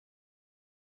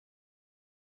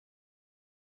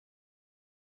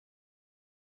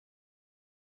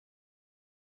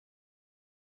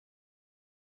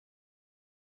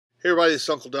Hey everybody, it's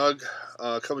Uncle Doug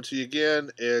coming to you again.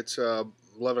 It's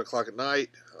 11 o'clock at night.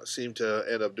 I seem to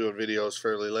end up doing videos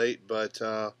fairly late, but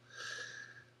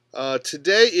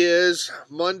today is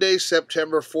Monday,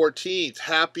 September 14th.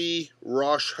 Happy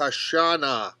Rosh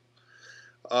Hashana.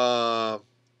 It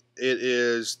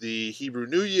is the Hebrew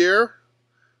New Year.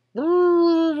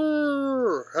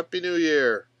 Happy New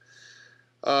Year.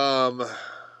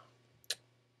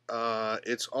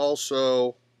 It's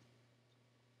also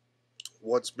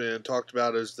what's been talked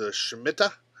about as the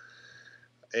Shemitah,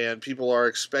 and people are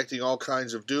expecting all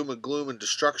kinds of doom and gloom and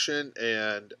destruction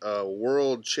and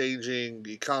world-changing,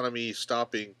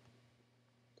 economy-stopping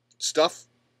stuff.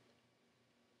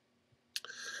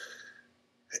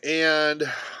 And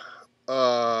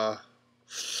I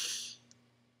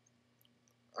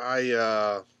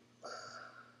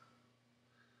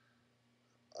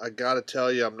gotta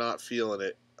tell you, I'm not feeling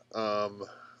it.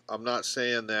 I'm not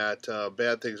saying that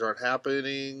bad things aren't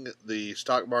happening. The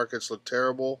stock markets look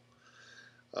terrible.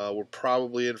 We're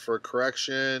probably in for a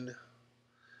correction.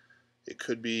 It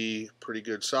could be pretty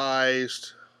good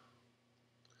sized.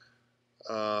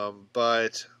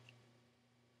 But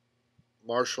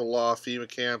martial law, FEMA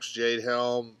camps, Jade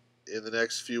Helm in the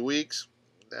next few weeks,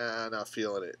 not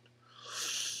feeling it.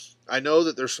 I know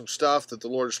that there's some stuff that the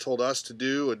Lord has told us to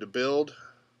do and to build.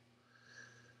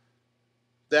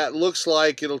 That looks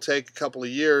like it'll take a couple of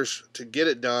years to get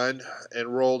it done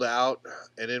and rolled out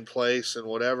and in place and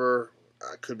whatever.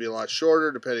 Could be a lot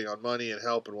shorter depending on money and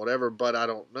help and whatever, but I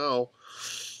don't know.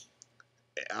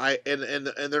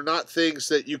 And they're not things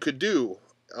that you could do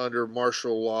under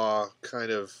martial law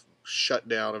kind of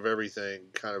shutdown of everything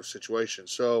kind of situation.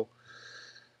 So,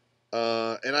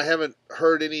 and I haven't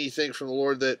heard anything from the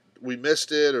Lord that we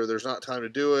missed it or there's not time to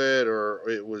do it or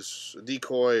it was a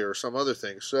decoy or some other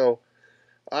thing. So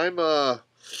I'm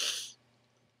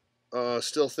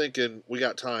still thinking we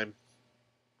got time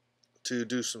to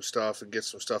do some stuff and get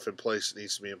some stuff in place that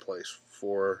needs to be in place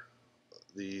for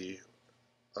the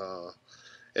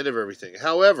end of everything.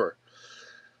 However,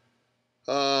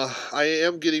 I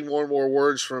am getting more and more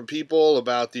words from people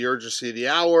about the urgency of the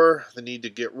hour, the need to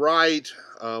get right.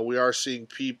 We are seeing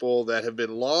people that have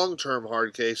been long-term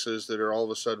hard cases that are all of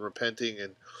a sudden repenting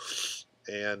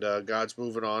and God's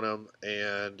moving on them,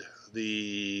 and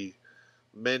the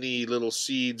many little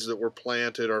seeds that were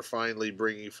planted are finally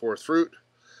bringing forth fruit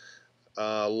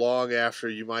long after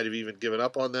you might have even given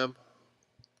up on them.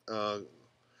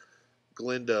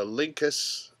 Glinda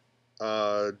Linkus,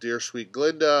 dear sweet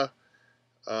Glinda,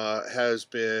 has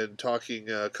been talking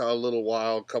a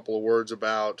couple of words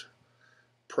about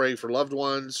praying for loved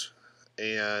ones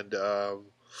and a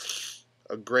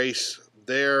grace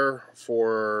there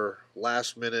for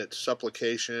last minute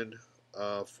supplication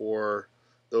for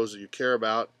those that you care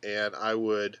about. And I'm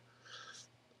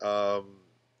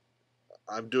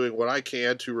doing what I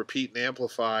can to repeat and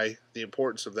amplify the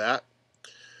importance of that.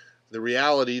 The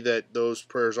reality that those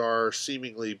prayers are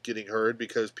seemingly getting heard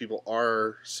because people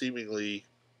are seemingly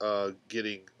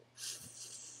getting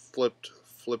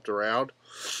flipped around.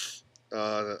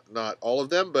 Not all of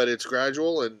them, but it's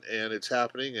gradual and it's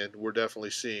happening, and we're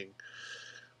definitely seeing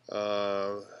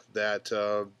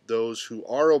that those who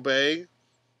are obeying,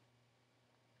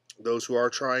 those who are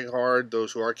trying hard,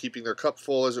 those who are keeping their cup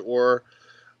full, as it were,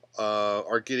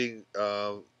 are getting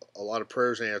a lot of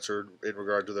prayers answered in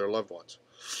regard to their loved ones.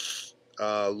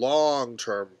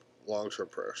 Long-term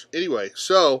prayers. Anyway,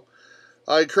 so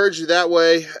I encourage you that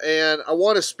way, and I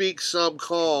want to speak some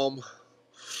calm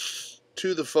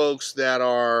to the folks that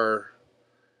are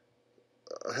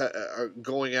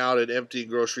going out and emptying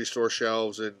grocery store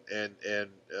shelves and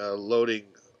loading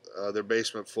their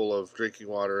basement full of drinking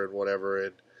water and whatever.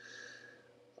 And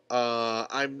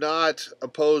I'm not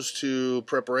opposed to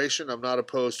preparation. I'm not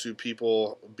opposed to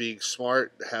people being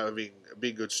smart,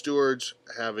 being good stewards,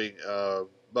 having a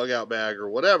bug out bag or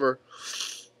whatever.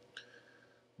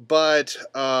 But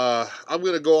I'm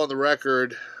going to go on the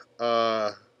record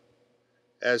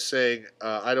as saying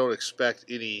I don't expect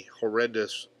any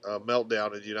horrendous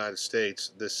meltdown in the United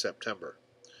States this September.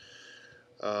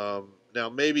 Now,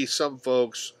 maybe some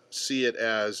folks see it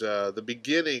as the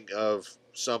beginning of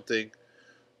something.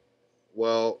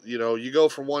 Well, you go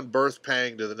from one birth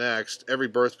pang to the next. Every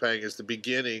birth pang is the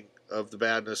beginning of the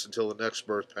badness until the next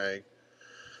birth pang.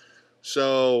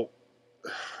 So,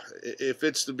 if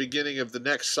it's the beginning of the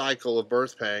next cycle of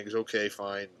birth pangs, okay,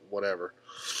 fine, whatever.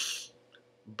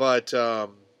 But I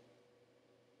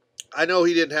know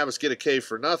he didn't have us get a cave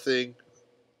for nothing,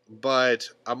 but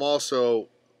I'm also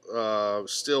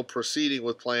still proceeding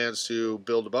with plans to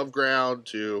build above ground,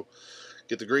 to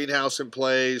get the greenhouse in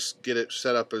place, get it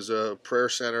set up as a prayer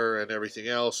center and everything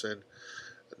else. And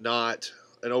not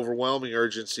an overwhelming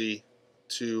urgency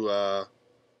to,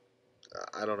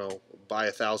 I don't know, buy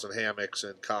 1,000 hammocks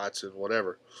and cots and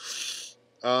whatever.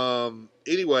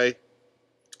 Anyway,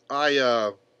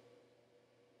 I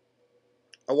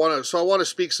want to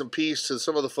speak some peace to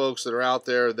some of the folks that are out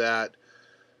there that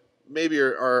maybe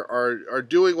are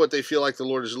doing what they feel like the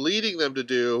Lord is leading them to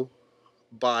do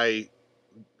by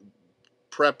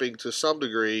prepping to some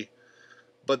degree,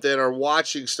 but then are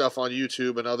watching stuff on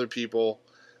YouTube and other people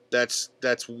that's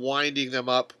winding them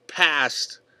up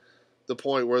past the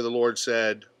point where the Lord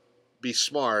said, be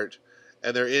smart,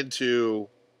 and they're into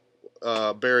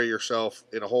bury yourself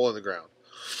in a hole in the ground.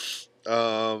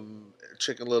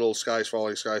 Chicken Little, skies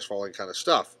falling kind of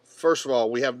stuff. First of all,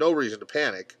 we have no reason to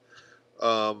panic.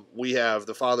 We have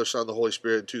the Father, Son, the Holy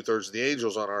Spirit, and 2/3 of the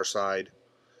angels on our side.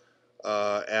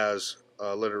 As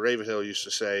Leonard Ravenhill used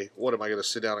to say, what, am I going to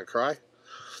sit down and cry?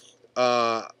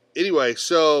 Anyway,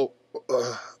 so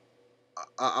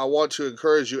I want to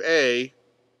encourage you, A,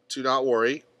 to not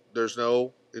worry. There's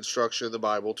no instruction in the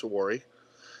Bible to worry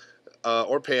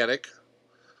or panic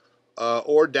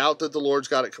or doubt that the Lord's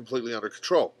got it completely under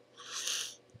control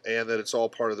and that it's all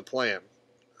part of the plan.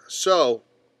 So,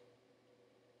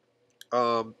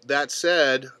 that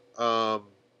said,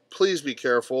 please be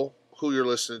careful who you're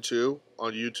listening to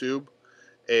on YouTube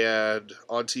and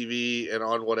on TV and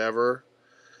on whatever.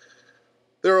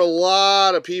 There are a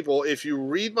lot of people, if you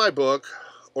read my book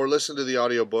or listen to the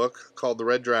audiobook called The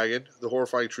Red Dragon, The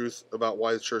Horrifying Truth About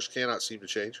Why the Church Cannot Seem to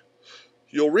Change,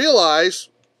 you'll realize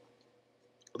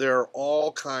there are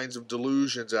all kinds of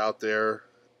delusions out there,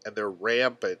 and they're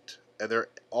rampant, and they're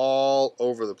all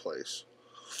over the place.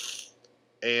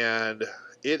 And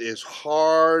it is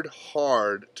hard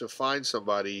to find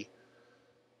somebody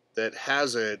that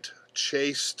hasn't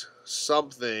chased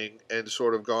something and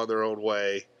sort of gone their own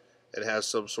way and has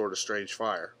some sort of strange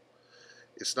fire.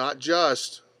 It's not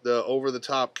just the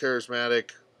over-the-top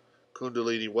charismatic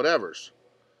Kundalini whatevers.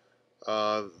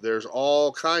 There's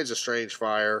all kinds of strange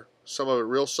fire, some of it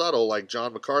real subtle, like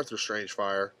John MacArthur's strange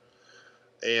fire,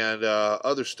 and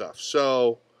other stuff.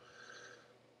 So,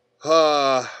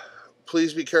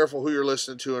 please be careful who you're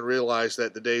listening to and realize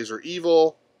that the days are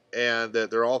evil and that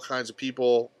there are all kinds of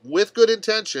people with good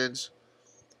intentions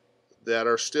that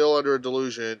are still under a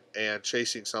delusion and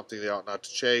chasing something they ought not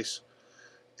to chase,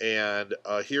 and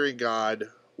hearing God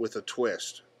with a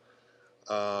twist.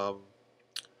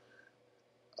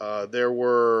 There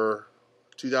were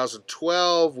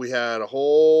 2012, we had a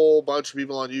whole bunch of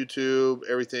people on YouTube.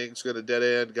 Everything's going to dead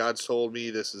end. God's told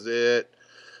me this is it.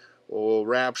 Well,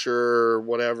 rapture,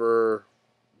 whatever,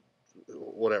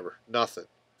 nothing.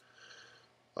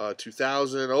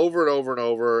 2000, over and over and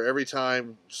over, every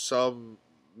time some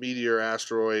meteor,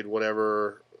 asteroid,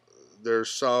 whatever,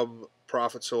 there's some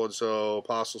prophet so-and-so,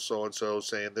 apostle so-and-so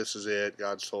saying this is it,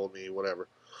 God's told me, whatever.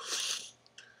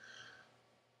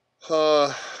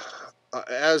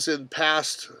 As in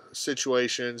past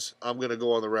situations, I'm going to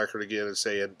go on the record again and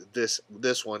say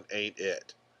this one ain't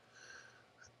it.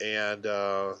 And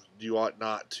you ought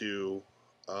not to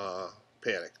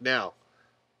panic. Now,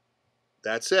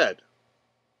 that said,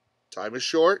 time is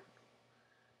short.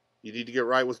 You need to get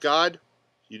right with God.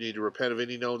 You need to repent of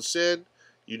any known sin.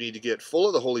 You need to get full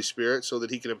of the Holy Spirit so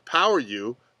that He can empower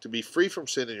you to be free from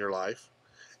sin in your life.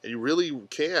 And you really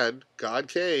can. God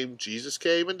came, Jesus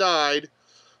came and died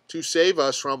to save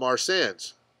us from our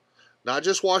sins. Not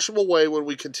just wash them away when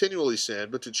we continually sin,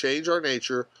 but to change our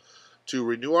nature, to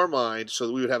renew our mind so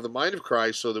that we would have the mind of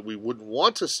Christ so that we wouldn't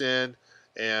want to sin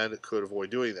and could avoid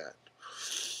doing that.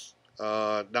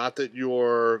 Not that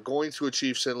you're going to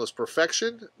achieve sinless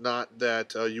perfection, not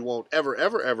that you won't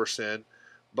ever sin,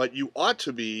 but you ought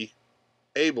to be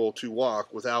able to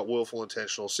walk without willful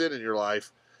intentional sin in your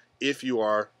life if you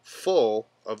are full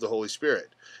of the Holy Spirit.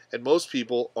 And most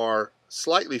people are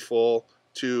slightly full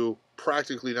to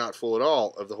practically not full at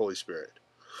all of the Holy Spirit.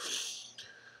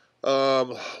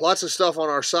 Lots of stuff on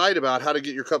our site about how to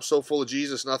get your cup so full of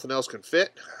Jesus nothing else can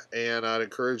fit, and I'd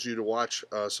encourage you to watch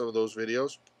some of those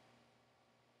videos.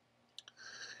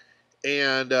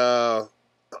 And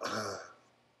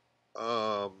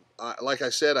like I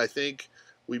said, I think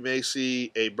we may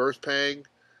see a birth pang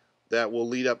that will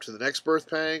lead up to the next birth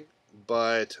pang,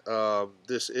 but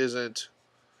this isn't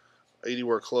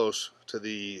anywhere close to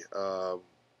the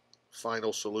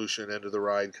final solution, end of the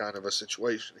ride kind of a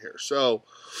situation here. So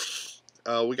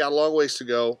we got a long ways to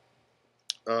go.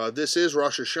 This is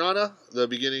Rosh Hashana, the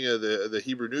beginning of the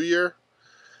Hebrew New Year.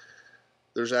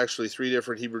 There's actually 3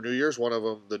 different Hebrew New Years, one of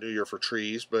them the New Year for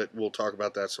trees, but we'll talk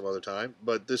about that some other time.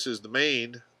 But this is the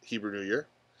main Hebrew New Year.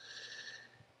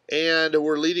 And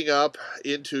we're leading up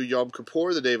into Yom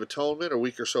Kippur, the Day of Atonement, a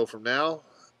week or so from now.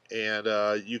 And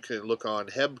you can look on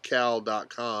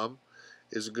hebcal.com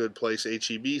is a good place,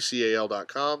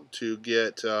 hebcal.com, to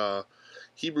get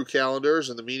Hebrew calendars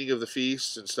and the meaning of the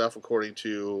feasts and stuff according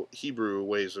to Hebrew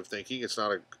ways of thinking. It's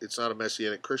not a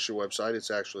Messianic Christian website. It's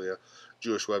actually a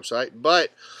Jewish website,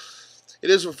 but it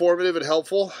is informative and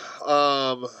helpful.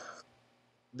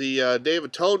 The Day of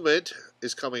Atonement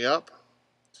is coming up,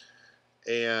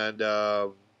 and I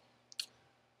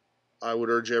would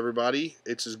urge everybody,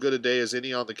 it's as good a day as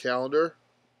any on the calendar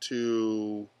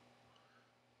to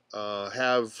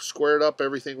have squared up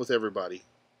everything with everybody.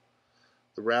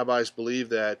 The rabbis believe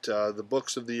that the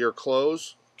books of the year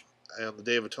close on the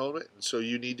Day of Atonement, and so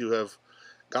you need to have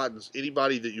gotten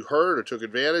anybody that you hurt or took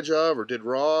advantage of or did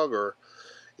wrong or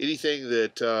anything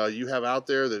that you have out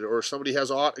there that, or somebody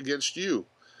has aught against you.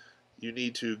 You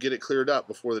need to get it cleared up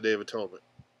before the Day of Atonement.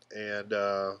 And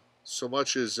so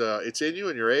much as it's in you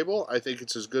and you're able, I think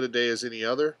it's as good a day as any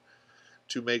other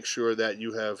to make sure that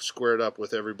you have squared up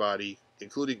with everybody,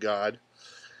 including God,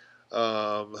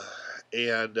 and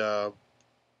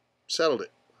settled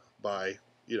it by,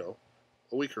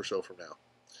 a week or so from now.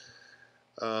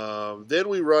 Then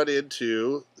we run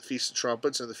into the Feast of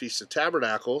Trumpets and the Feast of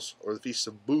Tabernacles, or the Feast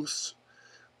of Booths.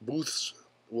 Booths,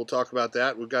 we'll talk about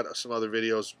that. We've got some other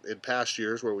videos in past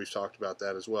years where we've talked about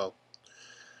that as well.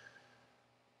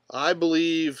 I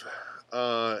believe,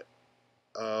 it's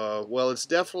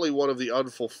definitely one of the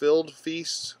unfulfilled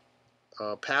feasts.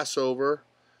 Passover,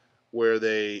 where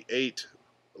they ate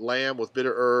lamb with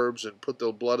bitter herbs and put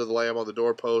the blood of the lamb on the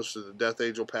doorpost, and the death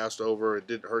angel passed over and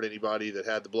didn't hurt anybody that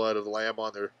had the blood of the lamb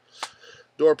on their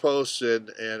doorposts and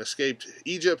escaped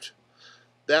Egypt.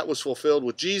 That was fulfilled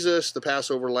with Jesus, the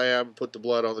Passover lamb, put the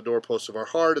blood on the doorposts of our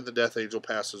heart, and the death angel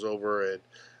passes over, and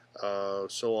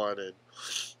so on, and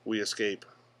we escape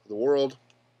the world.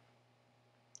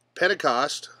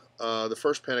 Pentecost, the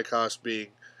first Pentecost being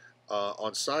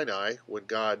on Sinai, when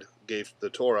God gave the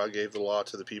Torah, gave the law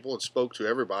to the people and spoke to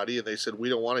everybody, and they said, we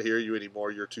don't want to hear you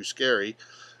anymore, you're too scary.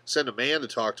 Send a man to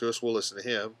talk to us, we'll listen to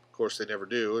him. Of course, they never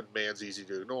do, and man's easy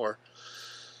to ignore.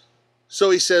 So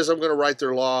he says, I'm going to write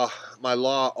my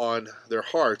law on their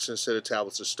hearts instead of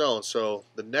tablets of stone. So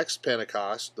the next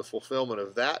Pentecost, the fulfillment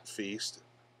of that feast,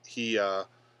 he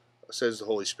sends the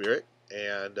Holy Spirit,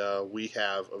 and we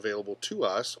have available to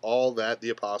us all that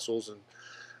the apostles and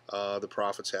the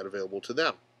prophets had available to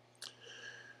them.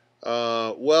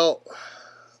 The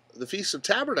Feast of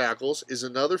Tabernacles is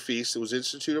another feast that was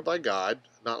instituted by God,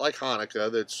 not like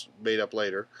Hanukkah that's made up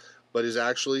later, but is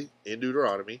actually in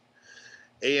Deuteronomy,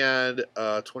 and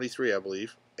 23, I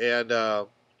believe. And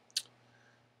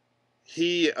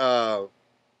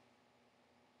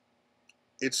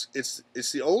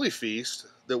it's the only feast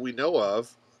that we know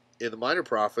of in the minor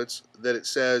prophets that it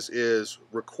says is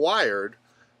required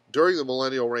during the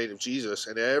millennial reign of Jesus,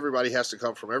 and everybody has to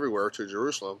come from everywhere to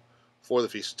Jerusalem for the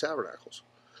Feast of Tabernacles.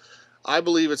 I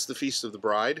believe it's the Feast of the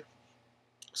Bride,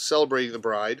 celebrating the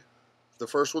bride. The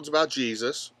first one's about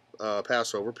Jesus,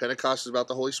 Passover. Pentecost is about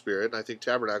the Holy Spirit, and I think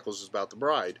Tabernacles is about the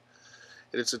bride.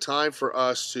 And it's a time for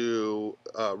us to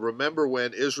remember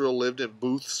when Israel lived in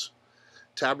booths,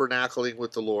 tabernacling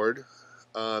with the Lord.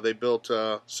 They built,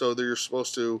 so that you're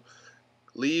supposed to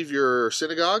leave your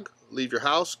synagogue, leave your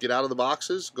house, get out of the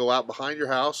boxes, go out behind your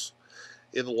house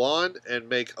in the lawn and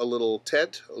make a little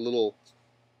tent, a little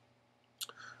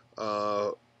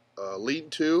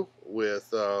lean-to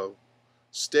with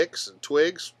sticks and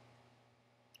twigs,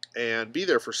 and be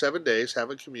there for 7 days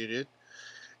having communion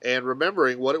and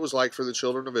remembering what it was like for the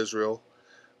children of Israel,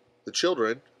 the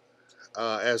children,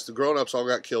 as the grown-ups all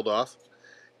got killed off,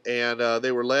 and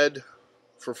they were led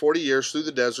for 40 years through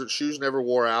the desert. Shoes never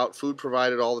wore out, food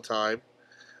provided all the time,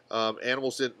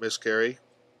 animals didn't miscarry,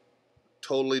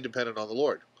 totally dependent on the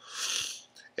Lord.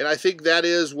 And I think that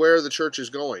is where the church is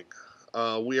going.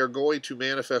 We are going to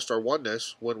manifest our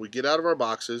oneness when we get out of our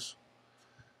boxes,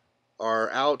 are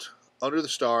out under the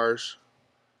stars,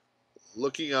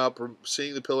 looking up,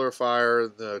 seeing the pillar of fire,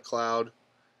 the cloud,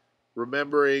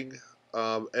 remembering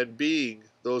and being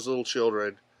those little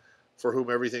children for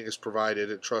whom everything is provided,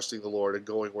 and trusting the Lord and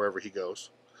going wherever He goes.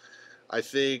 I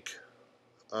think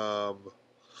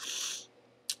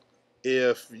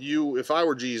if I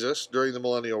were Jesus during the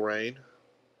millennial reign,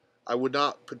 I would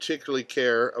not particularly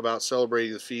care about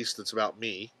celebrating the feast that's about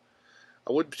me.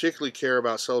 I wouldn't particularly care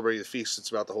about celebrating the feast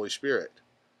that's about the Holy Spirit.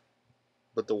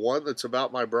 But the one that's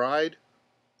about my bride,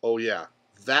 oh yeah,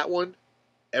 that one,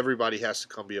 everybody has to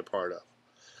come be a part of.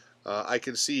 I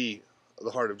can see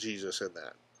the heart of Jesus in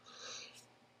that.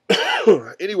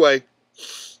 Anyway,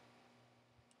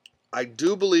 I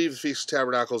do believe the Feast of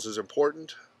Tabernacles is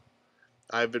important.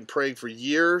 I've been praying for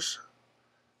years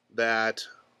that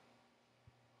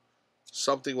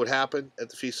something would happen at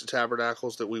the Feast of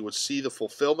Tabernacles, that we would see the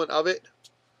fulfillment of it.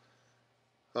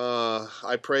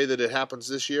 I pray that it happens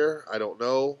this year. I don't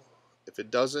know. If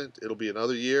it doesn't, it'll be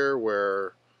another year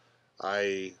where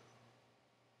I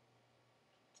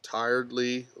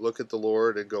tiredly look at the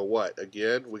Lord and go, what?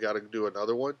 Again? We got to do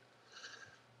another one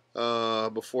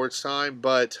before it's time.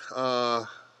 But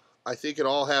I think it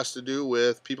all has to do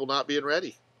with people not being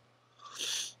ready.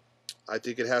 I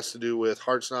think it has to do with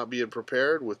hearts not being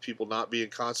prepared, with people not being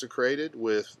consecrated,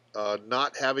 with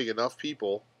not having enough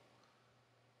people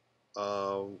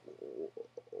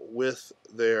with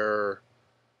their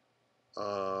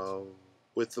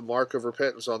with the mark of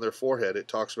repentance on their forehead. It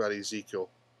talks about Ezekiel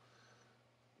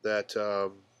that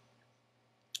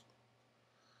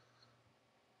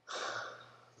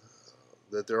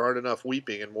that there aren't enough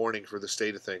weeping and mourning for the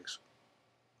state of things,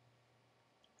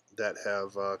 that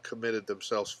have committed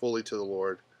themselves fully to the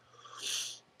Lord.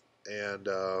 And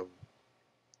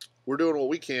we're doing what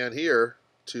we can here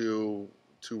to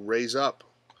raise up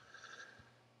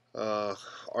our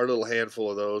little handful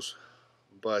of those.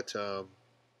 But I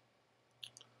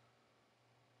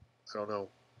don't know.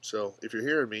 So if you're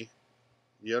hearing me,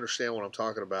 you understand what I'm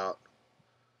talking about.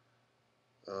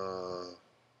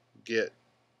 Get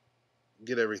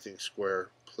everything square,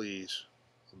 please.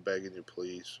 I'm begging you,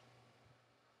 please.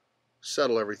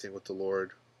 Settle everything with the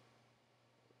Lord.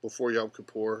 Before Yom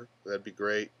Kippur, that'd be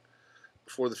great.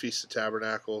 Before the Feast of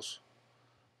Tabernacles,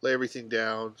 lay everything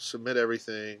down, submit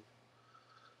everything.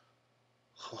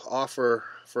 Offer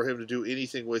for Him to do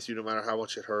anything with you, no matter how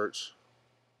much it hurts.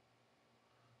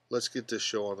 Let's get this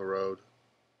show on the road.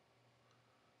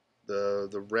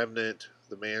 The remnant,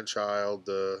 the man-child,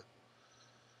 the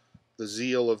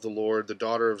zeal of the Lord, the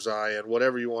daughter of Zion,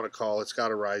 whatever you want to call it, it's got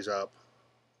to rise up.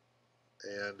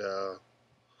 And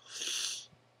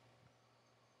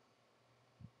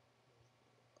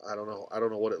I don't know. I don't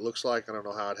know what it looks like. I don't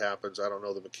know how it happens. I don't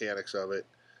know the mechanics of it.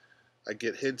 I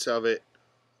get hints of it.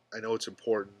 I know it's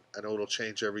important. I know it'll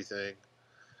change everything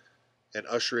and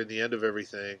usher in the end of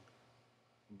everything.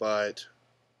 But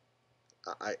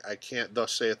I can't,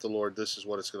 thus saith the Lord, this is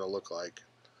what it's going to look like.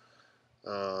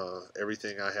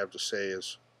 Everything I have to say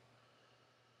is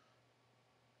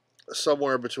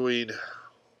somewhere between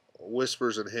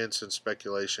whispers and hints and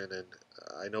speculation, and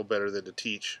I know better than to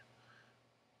teach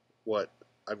what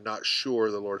I'm not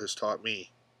sure the Lord has taught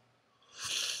me.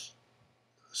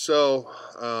 So,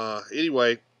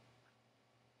 anyway,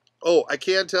 I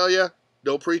can tell you,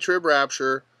 no pre-trib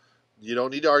rapture. You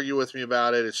don't need to argue with me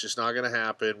about it. It's just not going to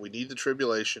happen. We need the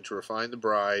tribulation to refine the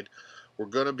bride. We're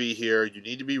going to be here. You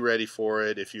need to be ready for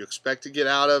it. If you expect to get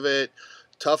out of it,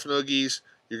 tough noogies,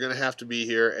 you're going to have to be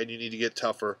here, and you need to get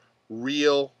tougher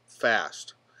real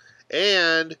fast.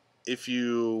 And if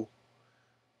you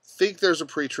think there's a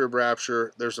pre-trib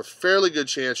rapture, there's a fairly good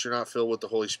chance you're not filled with the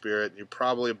Holy Spirit, and you're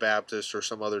probably a Baptist or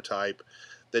some other type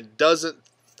that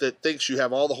thinks you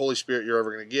have all the Holy Spirit you're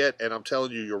ever going to get. And I'm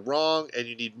telling you, you're wrong, and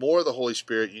you need more of the Holy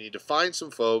Spirit. You need to find some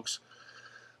folks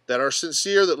that are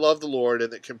sincere, that love the Lord,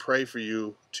 and that can pray for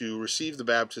you to receive the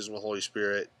baptism of the Holy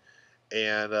Spirit.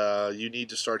 And you need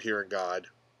to start hearing God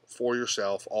for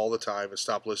yourself all the time, and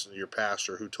stop listening to your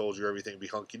pastor who told you everything be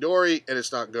hunky-dory, and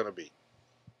it's not going to be.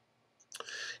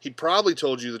 He probably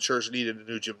told you the church needed a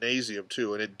new gymnasium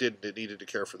too, and it didn't. It needed to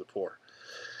care for the poor.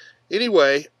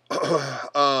 Anyway,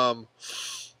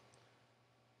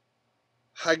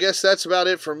 I guess that's about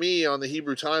it for me on the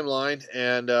Hebrew timeline,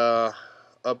 and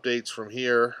updates from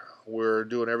here. We're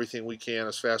doing everything we can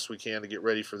as fast as we can to get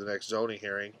ready for the next zoning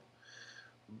hearing.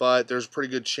 But there's a pretty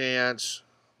good chance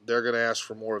they're going to ask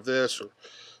for more of this, or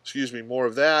more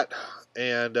of that,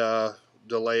 and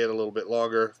delay it a little bit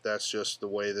longer. That's just the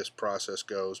way this process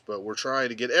goes. But we're trying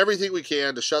to get everything we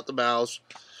can to shut the mouths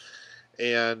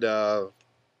and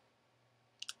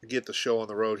get the show on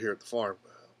the road here at the farm.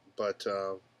 But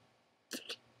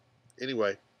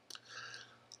anyway,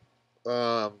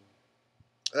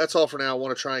 that's all for now. I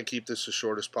want to try and keep this as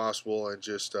short as possible and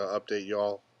just update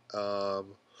y'all.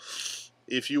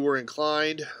 If you were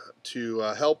inclined to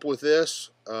help with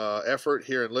this effort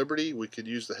here in Liberty, we could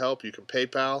use the help. You can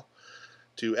PayPal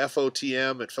to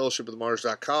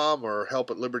FOTM@fellowshipofthemartyrs.com or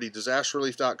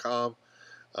help@libertydisasterrelief.com.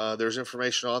 There's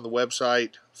information on the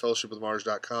website,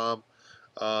 fellowshipofthemartyrs.com,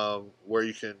 where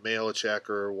you can mail a check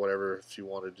or whatever if you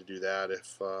wanted to do that.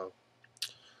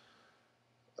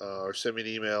 Or send me an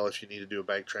email if you need to do a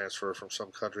bank transfer from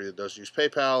some country that doesn't use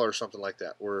PayPal or something like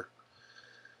that. We're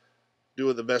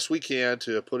doing the best we can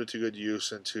to put it to good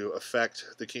use and to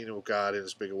affect the kingdom of God in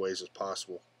as big a ways as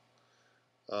possible.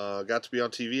 Got to be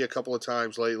on TV a couple of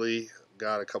times lately.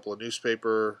 Got a couple of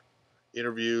newspaper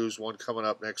interviews. One coming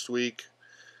up next week.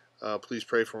 Please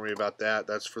pray for me about that.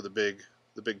 That's for the big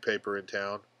paper in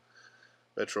town,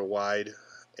 Metro Wide,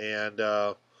 and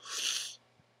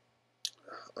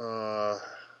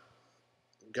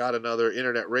got another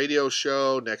internet radio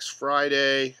show next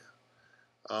Friday.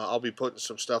 I'll be putting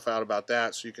some stuff out about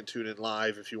that, so you can tune in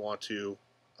live if you want to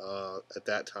at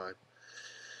that time.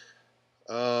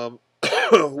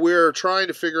 We're trying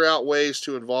to figure out ways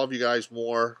to involve you guys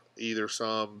more, either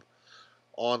some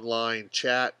online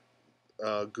chat,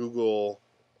 Google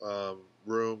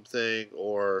room thing,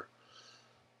 or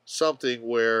something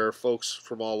where folks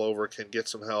from all over can get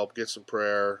some help, get some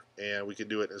prayer, and we can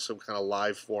do it in some kind of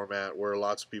live format where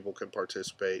lots of people can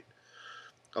participate.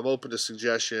 I'm open to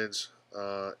suggestions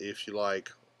if you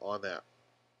like on that.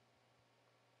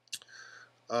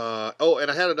 Oh,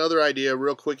 and I had another idea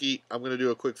real quickie. I'm going to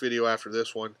do a quick video after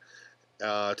this one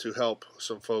to help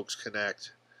some folks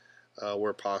connect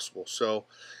where possible. So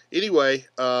anyway,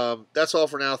 that's all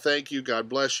for now. Thank you. God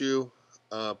bless you.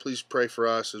 Please pray for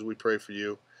us as we pray for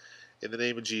you. In the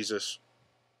name of Jesus,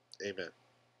 amen.